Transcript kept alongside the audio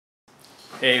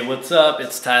Hey, what's up?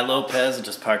 It's Tai Lopez. I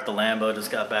just parked the Lambo. Just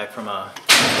got back from a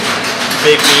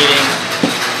big meeting.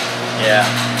 Yeah,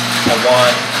 I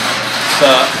won. So,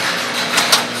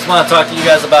 just want to talk to you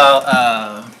guys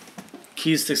about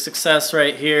keys to success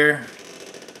right here.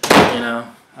 You know,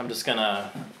 I'm just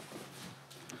gonna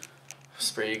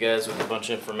spray you guys with a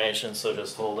bunch of information. So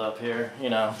just hold up here.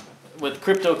 You know, with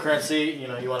cryptocurrency, you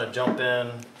know, you want to jump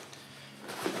in,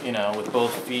 you know, with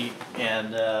both feet,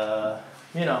 and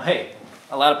you know, hey.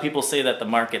 A lot of people say that the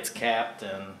market's capped,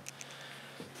 and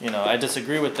you know, I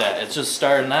disagree with that. It's just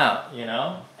starting out, you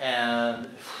know, and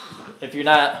if you're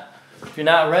not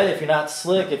ready, if you're not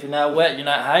slick, if you're not wet, you're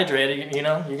not hydrated, you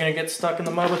know, you're gonna get stuck in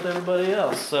the mud with everybody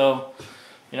else. So,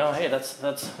 you know, hey,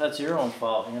 that's your own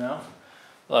fault, you know.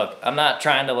 Look, I'm not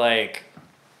trying to like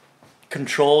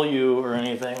control you or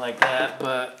anything like that,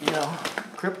 but you know,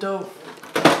 crypto,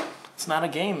 it's not a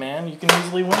game, man. You can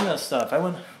easily win this stuff. I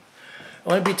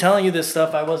wouldn't be telling you this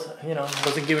stuff. I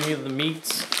wasn't giving you the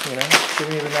meats, you know,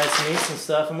 giving you the nice meats and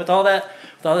stuff. And with all that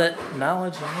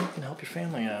knowledge, you know, you can help your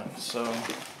family out. So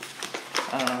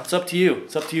I don't know. It's up to you.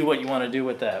 It's up to you what you want to do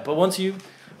with that. But once you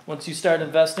start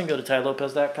investing, go to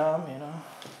tailopez.com. You know,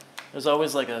 there's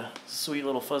always like a sweet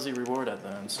little fuzzy reward at the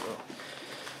end. So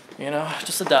you know,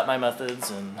 just adopt my methods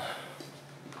and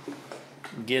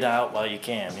get out while you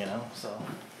can. You know, so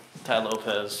Tai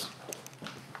Lopez.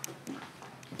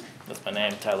 That's my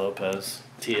name, Tai Lopez,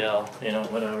 TL, you know,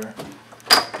 whatever.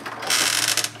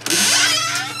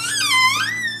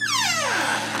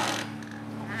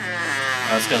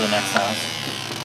 Let's go to the next house.